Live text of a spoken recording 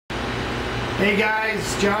Hey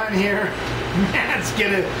guys, John here. Matt's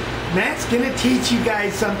gonna teach you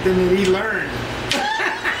guys something that he learned.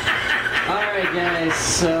 Alright guys,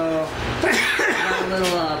 so got a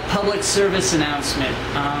little public service announcement.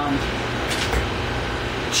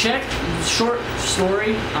 Check short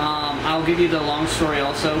story. I'll give you the long story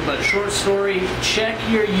also, but short story, check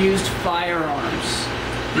your used firearms.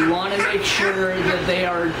 You want to make sure that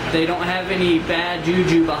they don't have any bad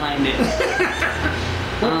juju behind it.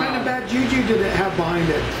 What kind of bad juju did it have behind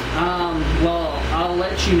it? Well, I'll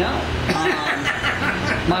let you know.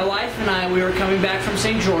 My wife and I, we were coming back from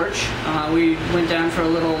St. George. We went down for a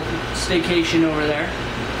little staycation over there.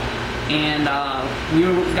 And we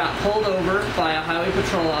got pulled over by a highway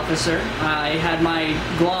patrol officer. I had my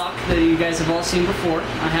Glock that you guys have all seen before.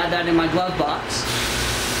 I had that in my glove box.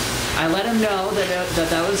 I let him know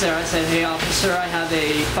that was there. I said, "Hey officer, I have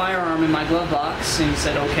a firearm in my glove box." And he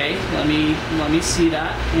said, "Okay, let me see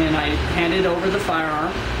that." And I handed over the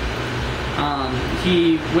firearm.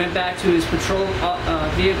 He went back to his patrol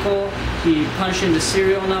vehicle. He punched in the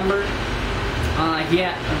serial number.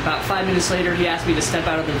 About 5 minutes later, he asked me to step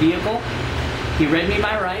out of the vehicle. He read me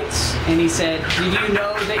my rights, and he said, "Did you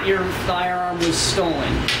know that your firearm was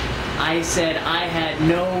stolen?" I said, "I had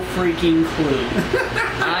no freaking clue."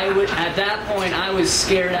 At that point, I was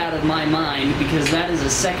scared out of my mind because that is a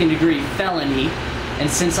second-degree felony. And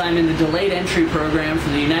since I'm in the delayed entry program for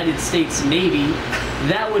the United States Navy,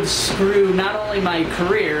 that would screw not only my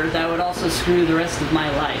career, that would also screw the rest of my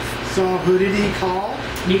life. So who did he call?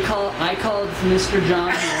 I called Mr.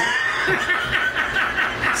 John here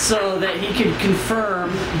so that he could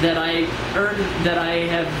confirm that I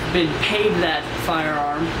have been paid that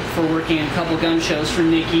firearm for working a couple gun shows for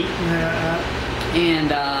Nikki.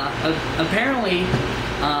 And apparently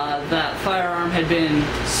that firearm had been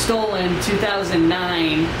stolen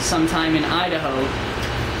 2009 sometime in Idaho.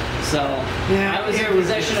 So yeah, I was in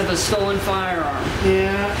possession of a stolen firearm.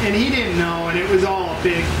 Yeah, and he didn't know, and it was all a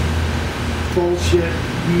big bullshit,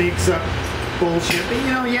 mix-up bullshit. But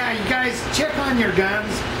you know, yeah, you guys check on your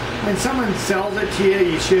guns. When someone sells it to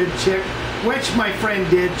you, you should check, which my friend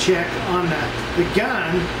did check on the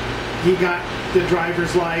gun. He got the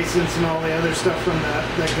driver's license and all the other stuff from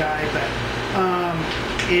the guy, but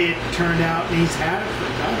it turned out, and he's had it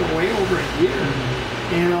for way over a year.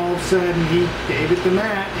 And all of a sudden, he gave it to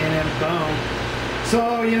Matt, and then boom.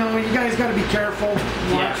 So, you know, you guys got to be careful,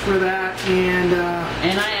 watch for that, and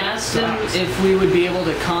I asked him if we would be able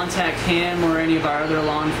to contact him or any of our other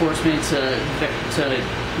law enforcement to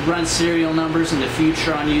run serial numbers in the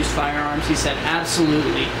future on used firearms. He said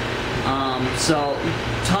absolutely. So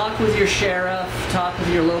talk with your sheriff, talk with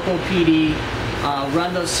your local PD,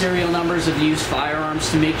 run those serial numbers of used firearms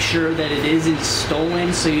to make sure that it isn't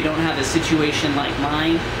stolen, so you don't have a situation like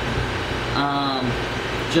mine.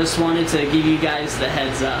 Just wanted to give you guys the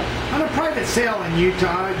heads up. On a private sale in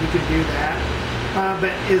Utah, you could do that.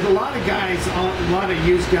 But a lot of guys, a lot of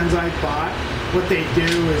used guns I've bought, what they do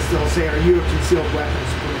is they'll say, "Are you a concealed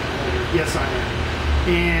weapons permit holder?" "Yes, I am."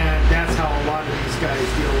 And that's how a lot of these guys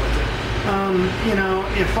deal with it. You know,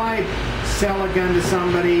 if I sell a gun to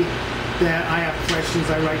somebody that I have questions,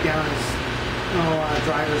 I write down his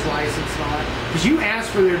driver's license and all that. Because you ask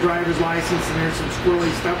for their driver's license and there's some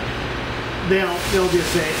squirrely stuff, they'll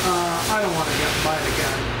just say, "I don't want to buy the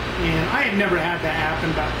gun." And I have never had that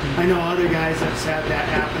happen, but I know other guys have had that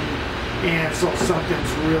happen. And so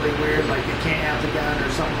something's really weird, like they can't have the gun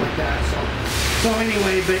or something like that. So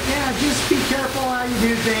anyway, but yeah, just be careful how you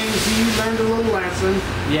do things. You learned a little lesson.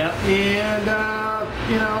 Yep. And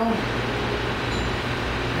you know,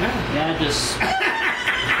 yeah, just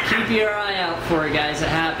keep your eye out for it, guys. It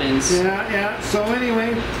happens. Yeah. So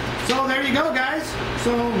anyway, so there you go, guys.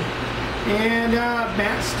 So, and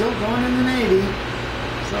Matt's still going in the Navy.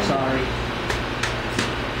 So, sorry.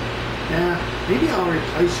 Yeah, maybe I'll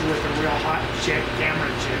replace you with a real hot chick, camera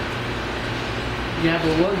chick. Yeah,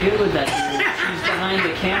 but what good would that do? She's behind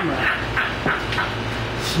the camera.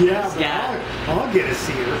 Yeah, but I'll get to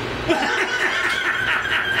see her.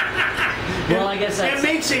 Well, I guess that's... It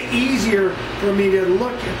makes it easier for me to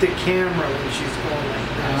look at the camera when she's going like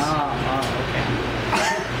this. Oh, okay.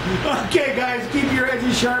 Okay, guys, keep your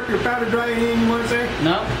edges sharp, your powder dry. Anything you want to say?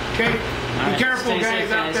 No. Okay. All Be right. careful, Stay guys,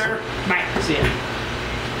 safe, out there. Bye. See ya.